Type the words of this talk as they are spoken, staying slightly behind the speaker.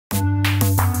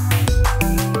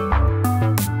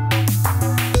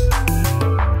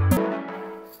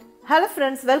Hello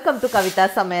friends, welcome to Kavitha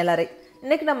Samayalarai.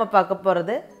 இன்னைக்கு நம்ம பார்க்க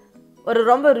போறது ஒரு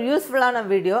ரொம்ப யூஸ்ஃபுல்லான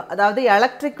வீடியோ. அதாவது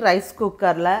எலக்ட்ரிக் ரைஸ்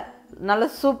குக்கர்ல நல்ல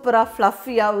சூப்பரா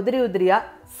ஃப்ளஃபியா உதிரியா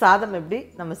சாதம் எப்படி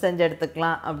நம்ம செஞ்சு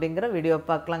எடுத்துக்கலாம் அப்படிங்கற வீடியோ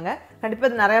பார்க்கலாங்க. கண்டிப்பா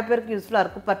இது நிறைய பேருக்கு யூஸ்ஃபுல்லா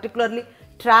இருக்கும். particularly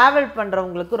travel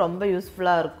பண்றவங்களுக்கு ரொம்ப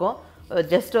யூஸ்ஃபுல்லா இருக்கும்.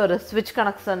 just ஒரு switch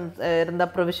connection இருந்தா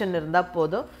provision இருந்தா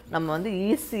போதும். நம்ம வந்து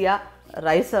ஈஸியா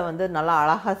ரைஸை வந்து நல்லா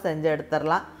அழகா செஞ்சு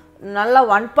எடுத்துறலாம். நல்ல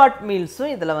one pot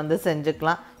மீல்ஸும் இதில் வந்து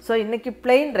செஞ்சுக்கலாம். ஸோ இன்றைக்கி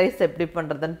பிளெயின் ரைஸ் எப்படி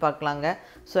பண்ணுறதுன்னு பார்க்கலாங்க.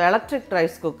 ஸோ எலக்ட்ரிக்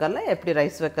ரைஸ் குக்கரில் எப்படி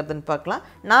ரைஸ் வைக்கிறதுன்னு பார்க்கலாம்.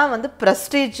 நான் வந்து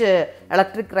prestige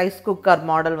electric rice cooker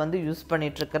model வந்து யூஸ்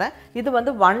பண்ணிகிட்ருக்கிறேன். இது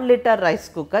வந்து 1 லிட்டர் ரைஸ்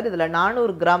குக்கர். இதில்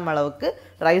 400 கிராம் அளவுக்கு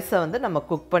ரைஸை வந்து நம்ம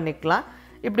குக் பண்ணிக்கலாம்.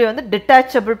 இப்படி வந்து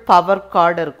டிட்டாச்சபிள் பவர்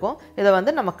கார்டு இருக்கும். இதை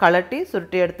வந்து நம்ம கலட்டி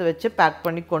சுருட்டி எடுத்து வச்சு பேக்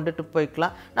பண்ணி கொண்டுட்டு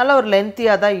போய்க்கலாம். நல்லா ஒரு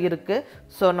லென்த்தியாக தான் இருக்குது.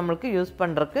 ஸோ நம்மளுக்கு யூஸ்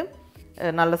பண்ணுறதுக்கு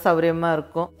நல்ல சௌகரியமாக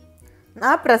இருக்கும்.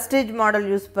 நான் ப்ரெஸ்டீஜ் மாடல்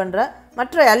யூஸ் பண்ணுறேன்.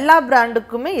 மற்ற எல்லா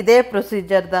பிராண்டுக்குமே இதே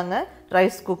ப்ரொசீஜர் தாங்க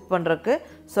ரைஸ் குக் பண்ணுறதுக்கு.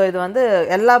 ஸோ இது வந்து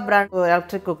எல்லா பிராண்ட்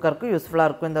எலக்ட்ரிக் குக்கருக்கும் யூஸ்ஃபுல்லாக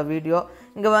இருக்கும் இந்த வீடியோ.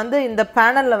 இங்கே வந்து இந்த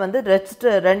பேனலில் வந்து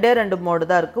ரெண்டே மோடு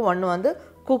தான் இருக்குது. ஒன்று வந்து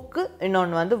குக்கு,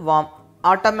 இன்னொன்று வந்து வார்ம்.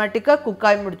 ஆட்டோமேட்டிக்காக குக்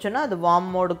ஆகி முடிச்சோன்னா அது வார்ம்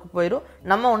மோடுக்கு போயிடும்.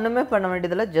 நம்ம ஒன்றுமே பண்ண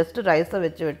வேண்டியதில்லை. ஜஸ்ட்டு ரைஸை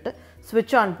வச்சு விட்டு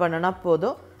ஸ்விட்ச் ஆன் பண்ணினா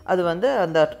போதும். அது வந்து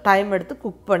அந்த டைம் எடுத்து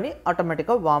குக் பண்ணி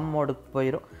ஆட்டோமேட்டிக்காக வார்ம் மோடுக்கு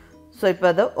போயிடும். ஸோ இப்போ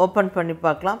அதை ஓப்பன் பண்ணி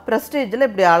பார்க்கலாம். ப்ரெஸ்டீஜில்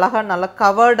இப்படி அழகாக நல்லா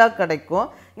கவர்டாக கிடைக்கும்.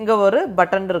 இங்கே ஒரு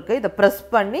பட்டன் இருக்குது. இதை ப்ரெஸ்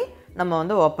பண்ணி நம்ம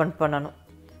வந்து ஓப்பன் பண்ணணும்.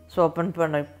 ஸோ ஓப்பன்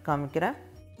பண்ணி காமிக்கிறேன்.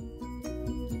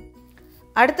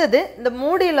 அடுத்தது இந்த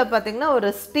மூடியில் பார்த்திங்கன்னா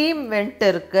ஒரு ஸ்டீம் வெண்ட்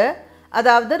இருக்குது.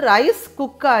 அதாவது ரைஸ்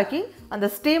குக் ஆகி அந்த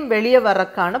ஸ்டீம் வெளியே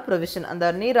வர்றதுக்கான ப்ரொவிஷன், அந்த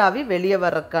நீராவி வெளியே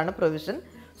வர்றதுக்கான ப்ரொவிஷன்.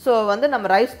 ஸோ வந்து நம்ம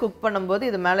ரைஸ் குக் பண்ணும்போது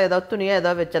இது மேலே ஏதாவது துணியாக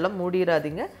ஏதாவது வச்சாலும்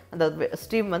மூடிடாதீங்க. அந்த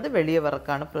ஸ்டீம் வந்து வெளியே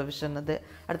வரக்கான ப்ரொவிஷன் அது.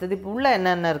 அடுத்தது இப்போ உள்ளே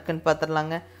என்னென்ன இருக்குதுன்னு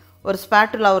பார்த்துடலாங்க. ஒரு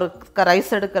ஸ்பேட்டில் ஒரு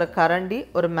ரைஸ் எடுக்கிற கரண்டி,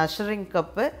 ஒரு மெஷரிங்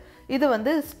கப்பு, இது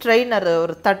வந்து ஸ்ட்ரெயினர்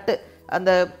ஒரு தட்டு.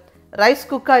 அந்த ரைஸ்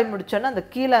குக் ஆகி முடிச்சோன்னா அந்த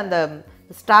கீழே அந்த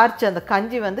ஸ்டார்ச் அந்த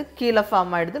கஞ்சி வந்து கீழே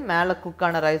ஃபார்ம் ஆகிடுது, மேலே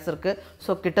குக்கான ரைஸ் இருக்குது.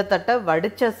 ஸோ கிட்டத்தட்ட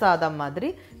வடித்த சாதம் மாதிரி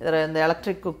இந்த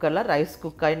எலக்ட்ரிக் குக்கரில் ரைஸ்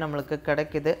குக் ஆகி நம்மளுக்கு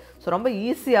கிடைக்கிது. ஸோ ரொம்ப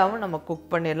ஈஸியாகவும் நம்ம குக்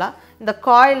பண்ணிடலாம். இந்த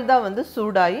காயில் தான் வந்து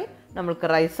சூடாகி நம்மளுக்கு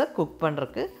ரைஸை குக்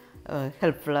பண்ணுறதுக்கு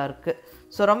ஹெல்ப்ஃபுல்லாக இருக்குது.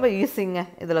 ஸோ ரொம்ப ஈஸிங்க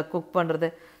இதில் குக் பண்ணுறது.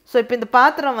 ஸோ இப்போ இந்த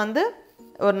பாத்திரம் வந்து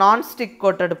ஒரு நான்ஸ்டிக்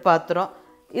கோட்டட் பாத்திரம்.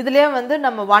 இதுலேயே வந்து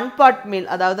நம்ம 1 pot மீல்,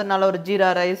 அதாவது நல்ல ஒரு ஜீரா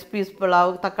ரைஸ், பீஸ்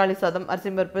புலாவ், தக்காளி சாதம்,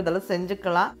 அரிசி பருப்பு இதெல்லாம்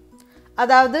செஞ்சுக்கலாம்.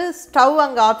 அதாவது ஸ்டவ்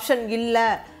அங்கே ஆப்ஷன் இல்லை,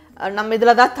 நம்ம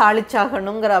இதில் தான்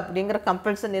தாளிச்சாகணுங்கிற அப்படிங்கிற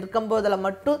கம்பல்சன் இருக்கும்போதில்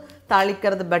மட்டும்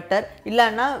தாளிக்கிறது பெட்டர்.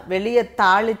 இல்லைன்னா வெளியே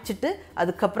தாளிச்சிட்டு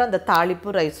அதுக்கப்புறம் அந்த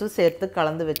தாளிப்பு ரைஸும் சேர்த்து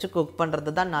கலந்து வச்சு குக்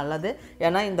பண்ணுறது தான் நல்லது.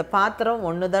 ஏன்னா இந்த பாத்திரம்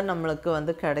ஒன்று தான் நம்மளுக்கு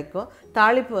வந்து கிடைக்கும்.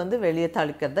 தாளிப்பு வந்து வெளியே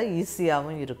தாளிக்கிறது தான்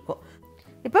ஈஸியாகவும் இருக்கும்.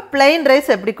 இப்போ பிளெயின் ரைஸ்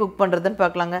எப்படி குக் பண்ணுறதுன்னு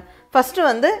பார்க்கலாங்க. ஃபஸ்ட்டு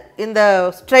வந்து இந்த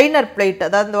ஸ்ட்ரெயினர் பிளேட்,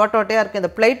 அதாவது இந்த ஓட்டையாக இருக்குது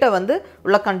இந்த பிளேட்டை வந்து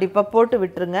உள்ளே கண்டிப்பாக போட்டு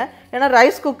விட்டுருங்க. ஏன்னா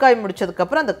ரைஸ் குக் ஆகி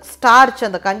முடிச்சதுக்கப்புறம் அந்த ஸ்டார்ச்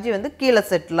அந்த கஞ்சி வந்து கீழே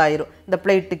செட்டில் ஆயிரும் இந்த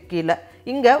பிளேட்டுக்கு கீழே.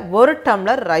 இங்கே 1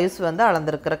 டம்ளர் ரைஸ் வந்து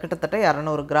அளந்துருக்கிற கிட்டத்தட்ட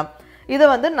 200 கிராம். இதை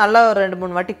வந்து நல்லா ஒரு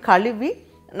 2-3 வாட்டி கழுவி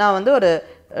நான் வந்து ஒரு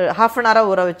 ½ அன்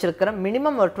ஹவராக ஊற வச்சுருக்கிறேன்.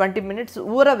 மினிமம் ஒரு 20 மினிட்ஸ்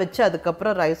ஊற வச்சு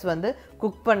அதுக்கப்புறம் ரைஸ் வந்து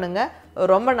குக் பண்ணுங்கள்.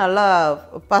 ரொம்ப நல்லா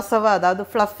பசவாக, அதாவது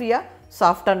ஃப்ளஃபியாக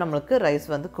சாஃப்டாக நம்மளுக்கு ரைஸ்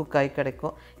வந்து குக் ஆகி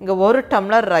கிடைக்கும். இங்கே 1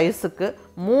 டம்ளர் ரைஸுக்கு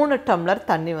 3 டம்ளர்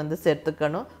தண்ணி வந்து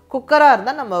சேர்த்துக்கணும். குக்கராக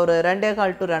இருந்தால் நம்ம ஒரு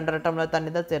 2.25 to 2.5 டம்ளர்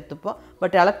தண்ணி தான் சேர்த்துப்போம்.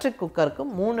 பட் எலக்ட்ரிக் குக்கருக்கு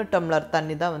 3 டம்ளர்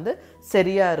தண்ணி தான் வந்து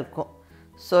சரியாக இருக்கும்.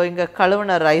 ஸோ இங்கே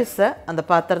கழுவின ரைஸை அந்த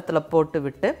பாத்திரத்தில் போட்டு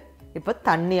விட்டு இப்போ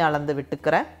தண்ணி அளந்து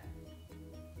விட்டுக்கிறேன்.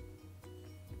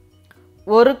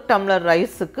 1 டம்ளர்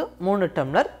ரைஸுக்கு 3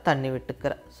 டம்ளர் தண்ணி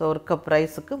விட்டுக்கிறேன். ஸோ 1 கப்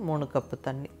ரைஸுக்கு 3 கப்பு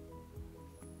தண்ணி.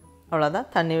 அவ்வளோதான்,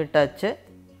 தண்ணி விட்டாச்சு.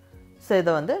 ஸோ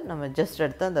இதை வந்து நம்ம ஜஸ்ட்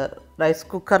எடுத்து அந்த ரைஸ்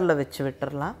குக்கரில் வச்சு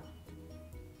விட்டுடலாம்.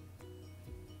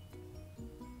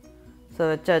 ஸோ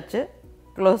வச்சாச்சு,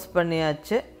 க்ளோஸ்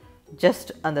பண்ணியாச்சு.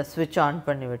 ஜஸ்ட் அந்த ஸ்விட்ச் ஆன்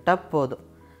பண்ணி விட்டால் போதும்.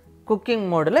 குக்கிங்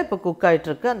மோடில் இப்போ குக்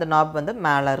ஆகிட்டுருக்கு. அந்த நாப் வந்து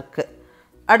மேலே இருக்குது.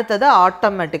 அடுத்தது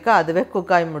ஆட்டோமேட்டிக்காக அதுவே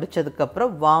குக் ஆகி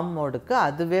முடித்ததுக்கப்புறம் வார்ம் மோடுக்கு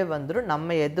அதுவே வந்துடும்.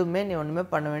 நம்ம எதுவுமே ஒன்றுமே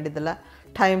பண்ண வேண்டியதில்லை,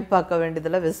 டைம் பார்க்க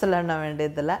வேண்டியதில்லை, விசில் எண்ண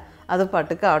வேண்டியதில்லை. அது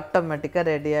பாட்டுக்கு ஆட்டோமேட்டிக்காக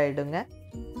ரெடி ஆகிடுங்க.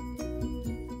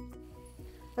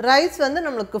 ரைஸ் வந்து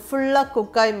நம்மளுக்கு ஃபுல்லாக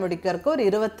குக் ஆகி முடிக்கிறதுக்கு ஒரு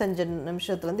 25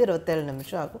 நிமிஷத்துலேருந்து 27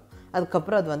 நிமிஷம் ஆகும்.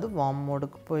 அதுக்கப்புறம் அது வந்து வார்ம்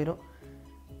மோடுக்கு போயிடும்.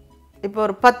 இப்போ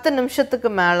ஒரு 10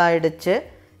 நிமிஷத்துக்கு மேலே ஆயிடுச்சு.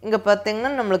 இங்கே பார்த்திங்கன்னா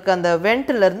நம்மளுக்கு அந்த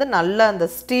வெண்ட்டிலேருந்து நல்லா அந்த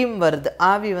ஸ்டீம் வருது,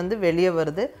 ஆவி வந்து வெளியே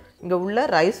வருது. இங்கே உள்ள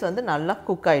ரைஸ் வந்து நல்லா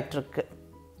குக் ஆகிட்டுருக்கு.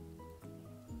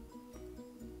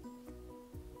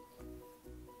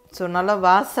 ஸோ நல்லா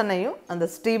வாசனையும் அந்த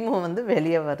ஸ்டீமும் வந்து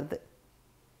வெளியே வருது.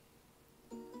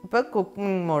 இப்போ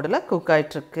குக்கிங் மோடில் குக்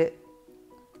ஆகிட்டுருக்கு.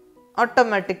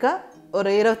 ஆட்டோமேட்டிக்காக ஒரு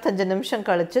 25 நிமிஷம்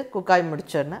கழித்து குக்காய்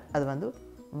முடிச்சோன்னே அது வந்து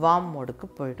வார்ம் மோடுக்கு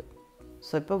போயிடும்.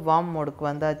 ஸோ இப்போ வார்ம் மோடுக்கு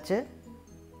வந்தாச்சு.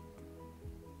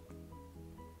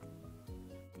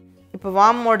 இப்போ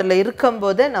வார்ம் மோடில்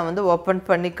இருக்கும்போதே நான் வந்து ஓப்பன்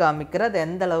பண்ணி காமிக்கிறேன் அது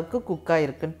எந்த அளவுக்கு குக்காக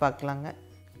இருக்குன்னு பார்க்கலாங்க.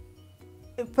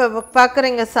 இப்போ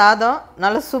பார்க்குறீங்க சாதம்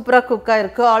நல்லா சூப்பராக குக்காக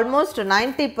இருக்குது. Almost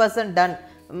 90% ton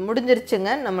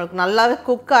முடிஞ்சிருச்சுங்க. நம்மளுக்கு நல்லாவே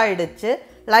குக் ஆகிடுச்சு.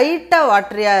 லைட்டாக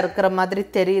வாட்டரியாக இருக்கிற மாதிரி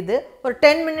தெரியுது. ஒரு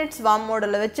 10 மினிட்ஸ் வார்ம்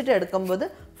மோடில் வச்சுட்டு எடுக்கும்போது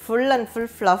ஃபுல் அண்ட்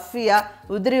ஃபுல் ஃப்ளஃபியாக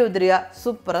உதிரியாக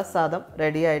சூப்பராக சாதம்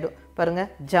ரெடி ஆகிடும். பாருங்கள்,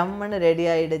 ஜம்முன்னு ரெடி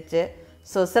ஆகிடுச்சு.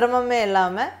 ஸோ சிரமமே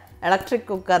இல்லாமல் எலக்ட்ரிக்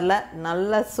குக்கரில்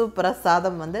நல்ல சூப்பராக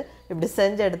சாதம் வந்து இப்படி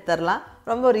செஞ்சு எடுத்துடலாம்.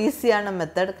 ரொம்ப ஒரு ஈஸியான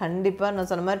மெத்தட். கண்டிப்பாக நான்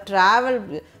சொன்ன மாதிரி ட்ராவல்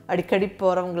அடிக்கடி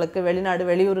போகிறவங்களுக்கு, வெளிநாடு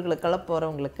வெளியூர்களுக்கெல்லாம்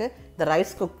போகிறவங்களுக்கு இந்த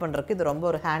ரைஸ் குக் பண்ணுறதுக்கு இது ரொம்ப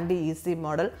ஒரு ஹேண்டி ஈஸி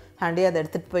மாடல். ஹேண்டியாக அதை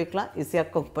எடுத்துகிட்டு போய்க்கலாம்,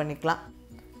 ஈஸியாக குக் பண்ணிக்கலாம்.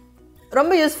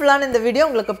 ரொம்ப யூஸ்ஃபுல்லான இந்த வீடியோ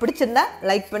உங்களுக்கு பிடிச்சிருந்தா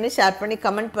லைக் பண்ணி ஷேர் பண்ணி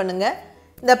கமெண்ட் பண்ணுங்கள்.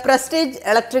 இந்த ப்ரெஸ்டீஜ்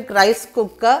எலக்ட்ரிக் ரைஸ்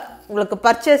குக்கர் உங்களுக்கு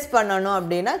பர்ச்சேஸ் பண்ணணும்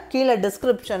அப்படின்னா கீழே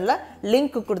டிஸ்கிரிப்ஷனில்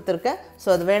லிங்க் கொடுத்துருக்கேன். ஸோ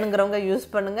அது வேணுங்கிறவங்க யூஸ்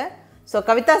பண்ணுங்கள். ஸோ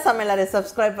கவிதா சமையலறை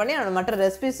சப்ஸ்கிரைப் பண்ணி மற்ற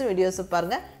ரெசிபிஸும் வீடியோஸும்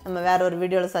பாருங்கள். நம்ம வேறு ஒரு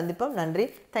வீடியோவில் சந்திப்போம். நன்றி.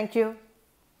 தேங்க்யூ.